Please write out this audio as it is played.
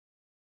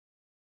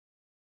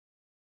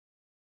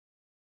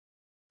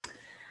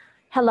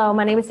Hello,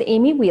 my name is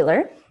Amy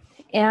Wheeler,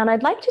 and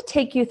I'd like to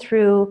take you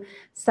through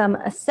some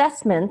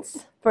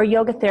assessments for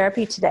yoga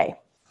therapy today.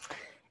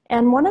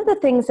 And one of the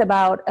things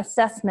about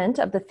assessment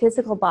of the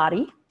physical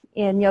body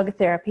in yoga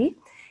therapy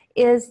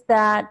is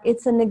that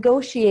it's a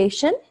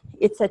negotiation,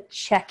 it's a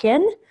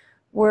check-in.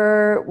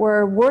 We're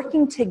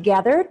working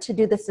together to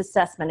do this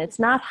assessment. It's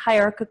not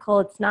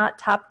hierarchical, it's not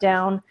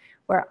top-down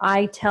where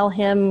I tell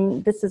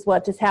him this is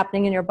what is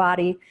happening in your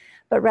body,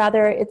 but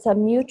rather it's a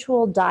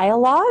mutual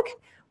dialogue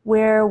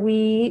where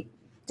we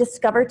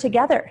discover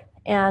together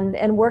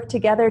and work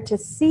together to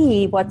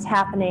see what's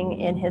happening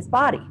in his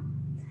body.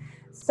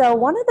 So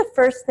one of the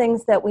first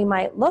things that we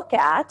might look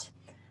at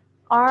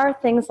are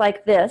things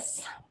like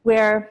this,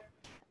 where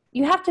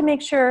you have to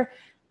make sure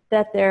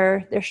that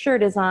their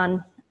shirt is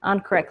on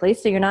correctly,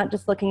 so you're not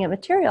just looking at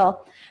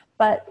material,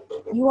 but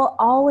you will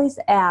always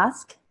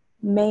ask,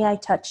 may I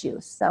touch you?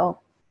 So,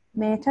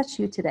 may I touch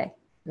you today?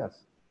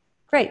 Yes.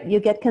 Great,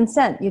 you get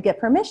consent, you get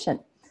permission.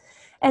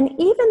 And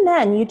even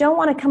then, you don't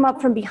want to come up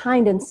from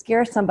behind and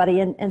scare somebody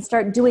and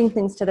start doing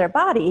things to their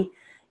body.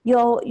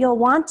 You'll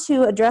want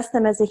to address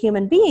them as a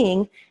human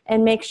being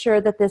and make sure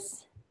that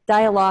this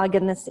dialogue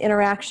and this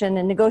interaction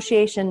and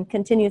negotiation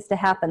continues to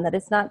happen, that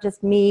it's not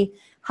just me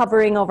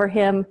hovering over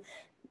him,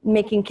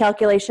 making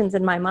calculations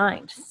in my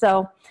mind.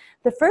 So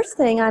the first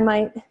thing I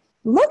might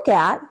look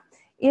at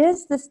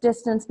is this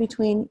distance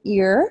between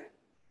ear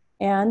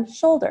and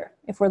shoulder,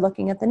 if we're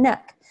looking at the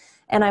neck.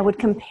 And I would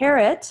compare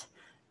it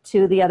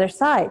to the other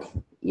side,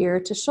 ear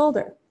to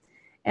shoulder.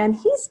 And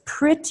he's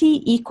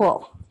pretty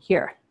equal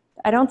here.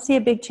 I don't see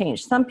a big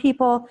change. Some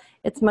people,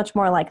 it's much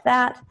more like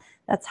that.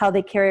 That's how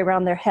they carry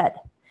around their head.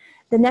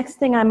 The next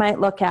thing I might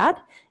look at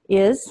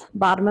is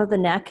bottom of the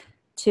neck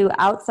to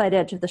outside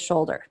edge of the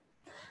shoulder.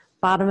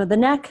 Bottom of the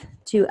neck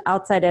to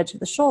outside edge of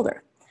the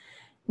shoulder.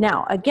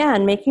 Now,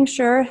 again, making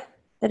sure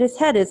that his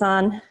head is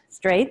on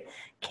straight.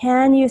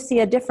 Can you see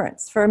a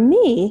difference? For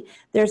me,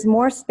 there's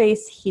more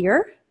space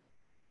here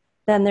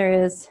than there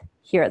is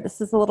here.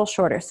 This is a little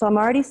shorter. So I'm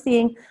already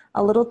seeing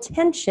a little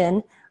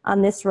tension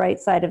on this right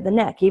side of the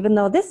neck. Even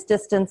though this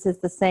distance is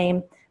the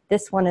same,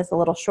 this one is a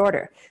little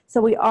shorter.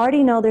 So we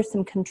already know there's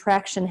some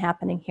contraction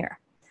happening here.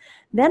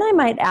 Then I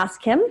might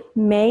ask him,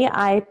 may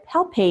I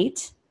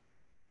palpate?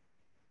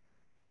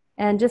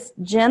 And just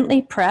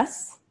gently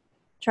press.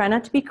 Try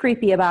not to be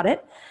creepy about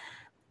it.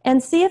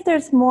 And see if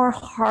there's more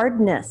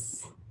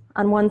hardness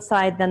on one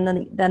side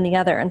than the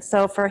other. And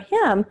so for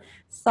him,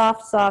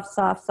 soft, soft,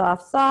 soft,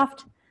 soft,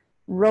 soft,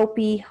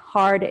 ropey,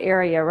 hard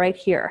area right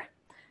here.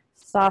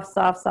 Soft,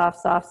 soft, soft,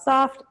 soft,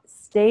 soft,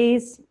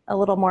 stays a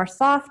little more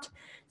soft.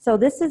 So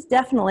this is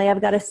definitely, I've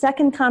got a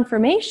second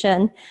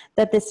confirmation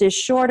that this is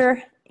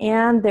shorter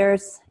and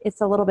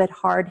it's a little bit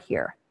hard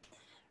here,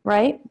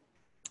 right?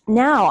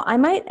 Now, I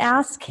might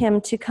ask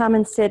him to come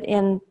and sit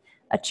in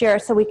a chair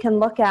so we can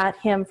look at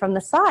him from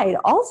the side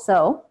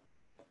also.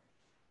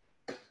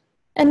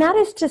 And that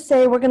is to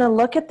say, we're going to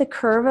look at the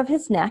curve of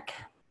his neck,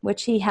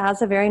 which he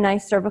has a very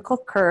nice cervical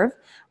curve.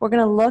 We're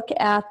going to look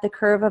at the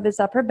curve of his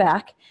upper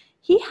back.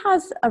 He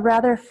has a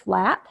rather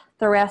flat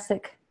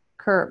thoracic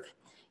curve.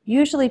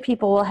 Usually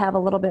people will have a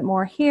little bit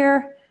more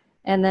here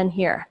and then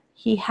here.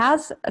 He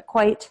has a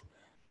quite,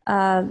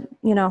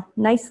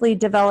 nicely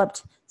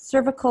developed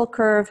cervical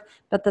curve,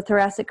 but the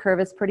thoracic curve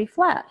is pretty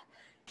flat.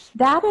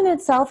 That in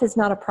itself is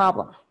not a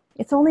problem.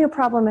 It's only a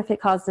problem if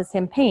it causes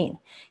him pain.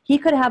 He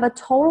could have a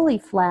totally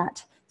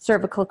flat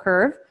cervical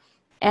curve,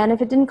 and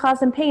if it didn't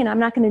cause him pain, I'm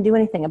not going to do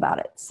anything about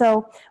it.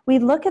 So we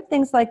look at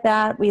things like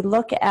that. We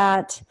look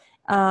at,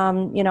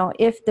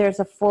 if there's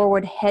a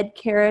forward head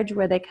carriage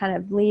where they kind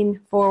of lean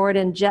forward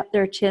and jet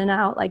their chin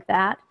out like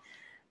that.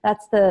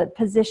 That's the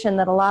position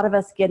that a lot of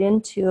us get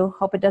into,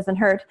 hope it doesn't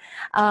hurt,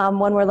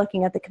 when we're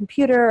looking at the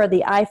computer or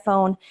the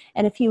iPhone.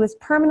 And if he was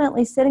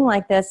permanently sitting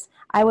like this,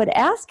 I would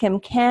ask him,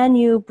 can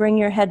you bring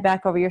your head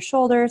back over your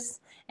shoulders?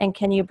 And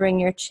can you bring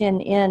your chin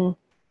in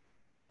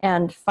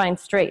and find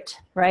straight,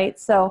 right?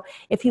 So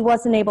if he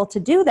wasn't able to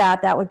do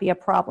that, that would be a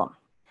problem.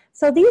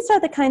 So these are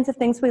the kinds of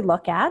things we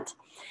look at.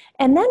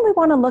 And then we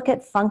want to look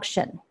at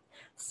function.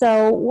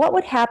 So what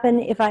would happen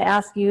if I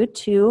ask you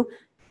to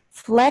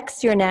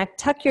flex your neck,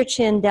 tuck your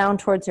chin down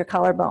towards your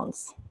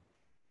collarbones?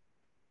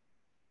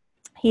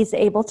 He's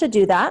able to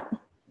do that.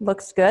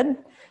 Looks good.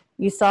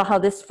 You saw how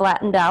this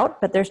flattened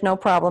out, but there's no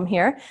problem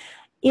here.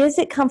 Is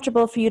it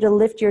comfortable for you to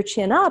lift your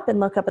chin up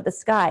and look up at the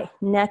sky?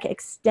 Neck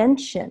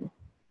extension.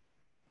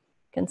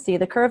 You can see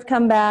the curve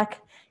come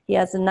back. He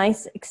has a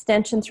nice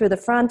extension through the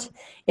front.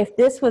 If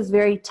this was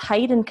very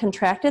tight and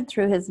contracted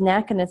through his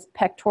neck and his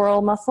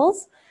pectoral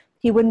muscles,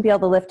 he wouldn't be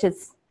able to lift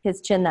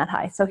his chin that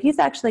high. So he's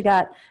actually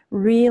got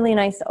really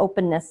nice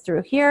openness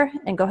through here.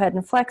 And go ahead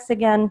and flex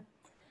again.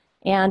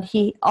 And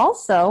he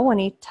also, when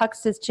he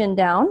tucks his chin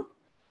down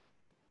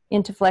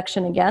into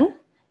flexion again,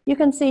 you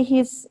can see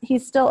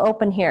he's still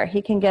open here.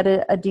 He can get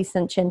a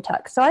decent chin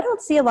tuck. So I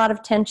don't see a lot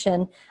of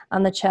tension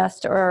on the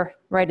chest or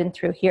right in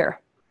through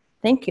here.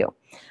 Thank you.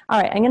 All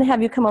right, I'm going to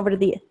have you come over to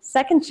the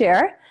second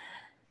chair.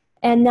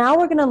 And now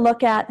we're going to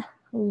look at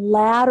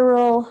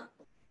lateral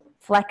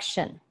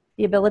flexion.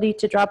 the ability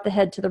to drop the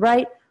head to the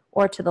right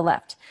or to the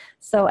left.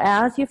 So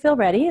as you feel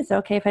ready, is it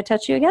okay if I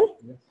touch you again?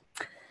 Yes.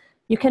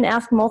 You can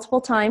ask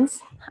multiple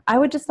times. I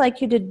would just like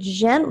you to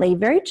gently,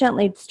 very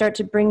gently, start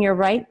to bring your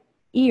right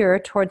ear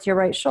towards your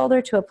right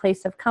shoulder to a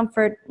place of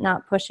comfort,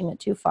 not pushing it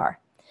too far.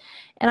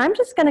 And I'm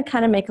just going to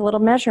kind of make a little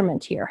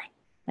measurement here.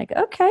 Like,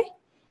 okay,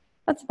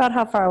 that's about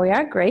how far we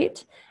are.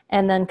 Great.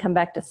 And then come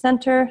back to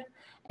center.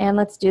 And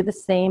let's do the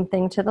same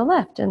thing to the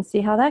left and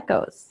see how that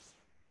goes.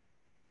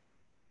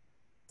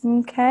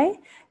 Okay.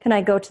 Can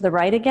I go to the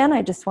right again?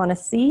 I just want to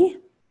see.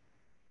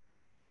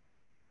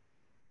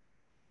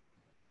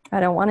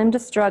 I don't want him to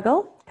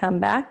struggle. Come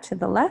back to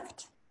the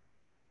left.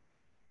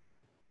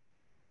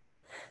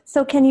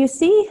 So can you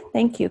see?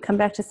 Thank you. Come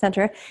back to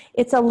center.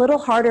 It's a little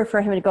harder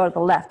for him to go to the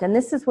left. And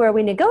this is where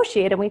we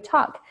negotiate and we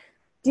talk.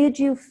 Did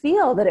you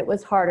feel that it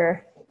was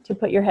harder to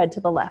put your head to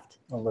the left?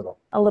 A little.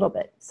 A little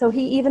bit. So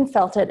he even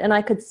felt it and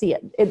I could see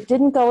it. It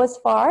didn't go as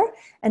far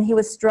and he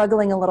was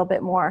struggling a little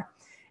bit more.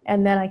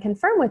 And then I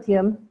confirmed with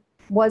him,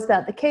 was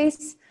that the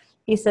case?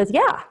 He says,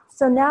 yeah.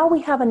 So now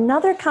we have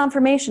another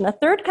confirmation, a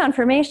third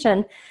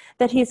confirmation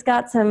that he's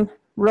got some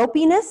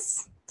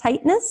ropiness,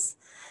 tightness,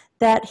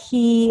 that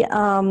he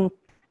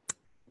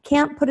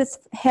can't put his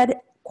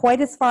head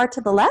quite as far to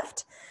the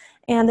left.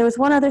 And there was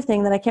one other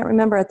thing that I can't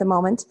remember at the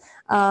moment.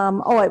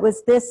 It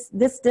was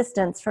this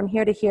distance from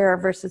here to here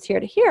versus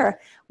here to here.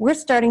 We're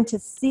starting to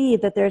see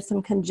that there's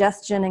some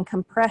congestion and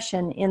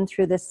compression in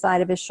through this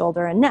side of his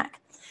shoulder and neck.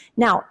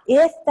 Now,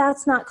 if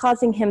that's not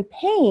causing him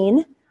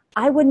pain,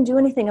 I wouldn't do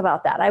anything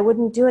about that. I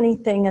wouldn't do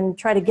anything and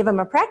try to give him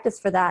a practice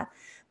for that.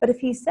 But if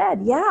he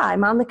said, yeah,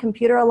 I'm on the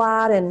computer a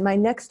lot and my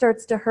neck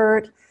starts to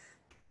hurt,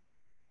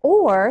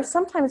 or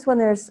sometimes when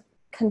there's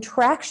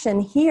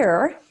contraction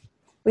here,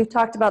 we've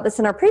talked about this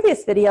in our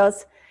previous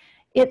videos,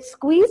 it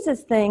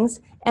squeezes things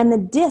and the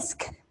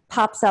disc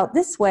pops out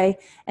this way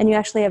and you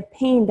actually have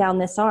pain down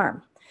this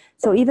arm.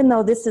 So even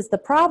though this is the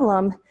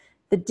problem,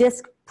 the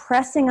disc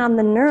pressing on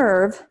the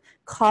nerve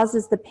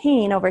causes the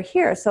pain over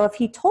here. So if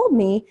he told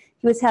me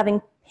he was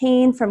having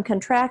pain from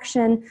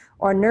contraction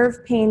or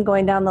nerve pain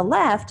going down the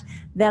left,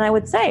 then I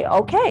would say,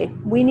 okay,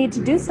 we need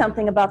to do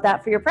something about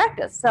that for your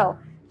practice. So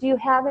do you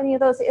have any of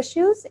those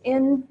issues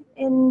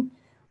in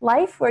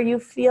life where you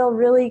feel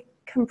really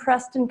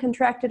compressed and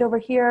contracted over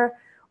here,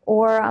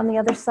 or on the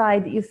other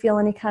side that you feel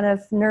any kind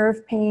of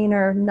nerve pain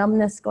or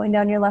numbness going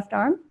down your left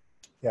arm?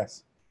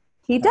 Yes.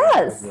 He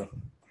does.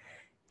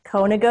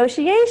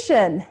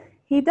 Co-negotiation.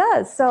 He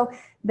does. So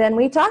then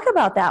we talk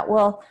about that.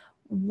 Well,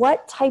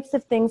 what types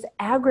of things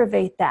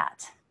aggravate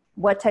that?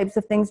 What types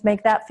of things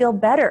make that feel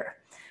better?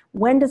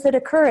 When does it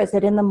occur? Is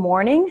it in the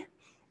morning?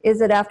 Is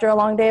it after a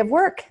long day of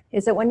work?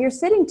 Is it when you're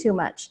sitting too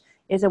much?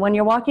 Is it when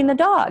you're walking the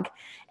dog?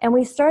 And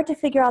we start to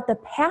figure out the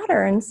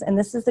patterns, and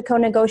this is the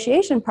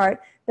co-negotiation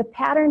part, the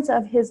patterns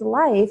of his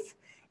life,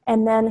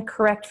 and then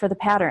correct for the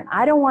pattern.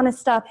 I don't want to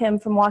stop him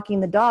from walking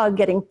the dog,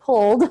 getting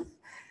pulled,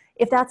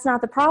 if that's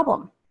not the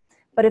problem.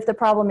 But if the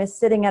problem is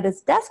sitting at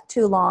his desk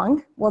too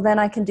long, well, then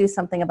I can do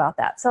something about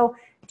that. So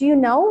do you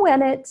know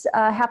when it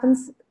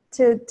happens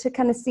to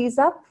kind of seize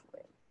up?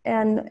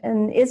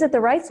 And is it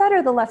the right side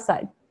or the left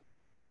side?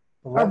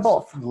 Or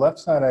both? The left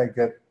side, I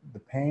get the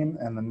pain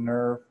and the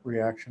nerve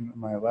reaction in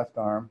my left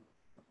arm,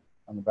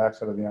 on the back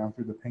side of the arm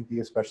through the pinky,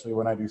 especially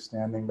when I do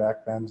standing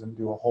back bends and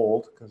do a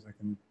hold, because I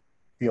can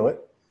feel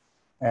it.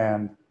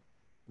 And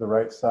the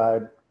right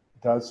side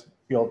does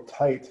feel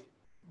tight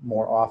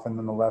more often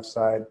than the left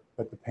side,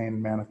 but the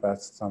pain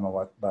manifests on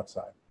the left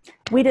side.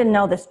 We didn't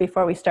know this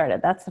before we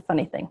started. That's the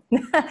funny thing.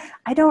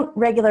 I don't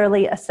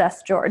regularly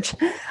assess George.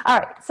 All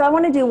right, so I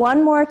want to do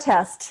one more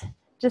test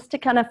just to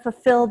kind of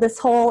fulfill this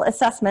whole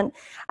assessment.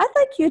 I'd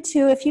like you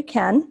to, if you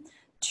can,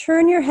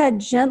 turn your head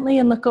gently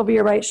and look over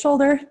your right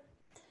shoulder.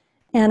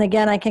 And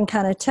again, I can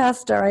kind of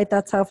test, all right,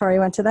 that's how far he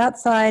went to that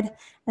side,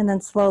 and then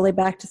slowly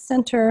back to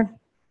center.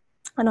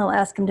 And I'll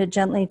ask him to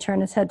gently turn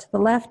his head to the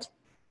left.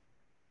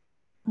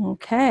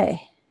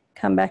 Okay,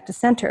 come back to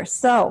center.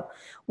 So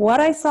what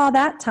I saw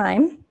that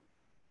time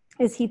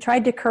is he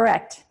tried to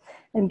correct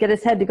and get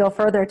his head to go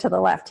further to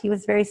the left. He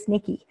was very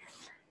sneaky.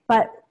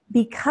 But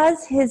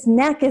because his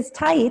neck is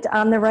tight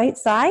on the right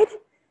side,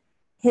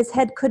 his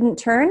head couldn't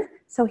turn,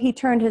 so he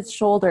turned his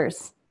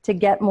shoulders to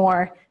get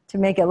more, to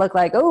make it look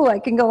like, oh, I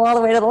can go all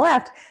the way to the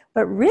left.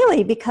 But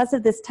really, because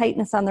of this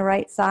tightness on the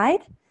right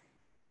side,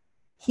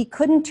 he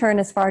couldn't turn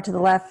as far to the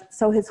left,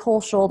 so his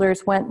whole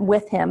shoulders went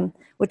with him,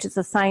 which is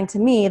a sign to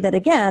me that,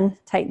 again,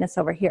 tightness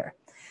over here.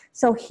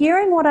 So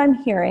hearing what I'm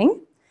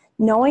hearing,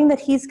 knowing that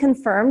he's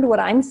confirmed what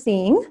I'm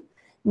seeing,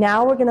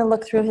 now we're going to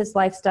look through his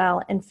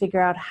lifestyle and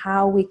figure out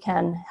how we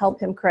can help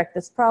him correct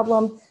this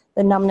problem,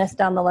 the numbness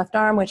down the left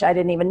arm, which I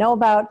didn't even know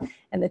about,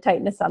 and the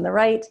tightness on the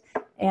right,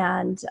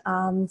 and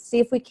see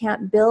if we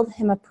can't build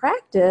him a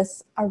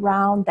practice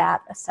around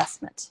that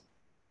assessment.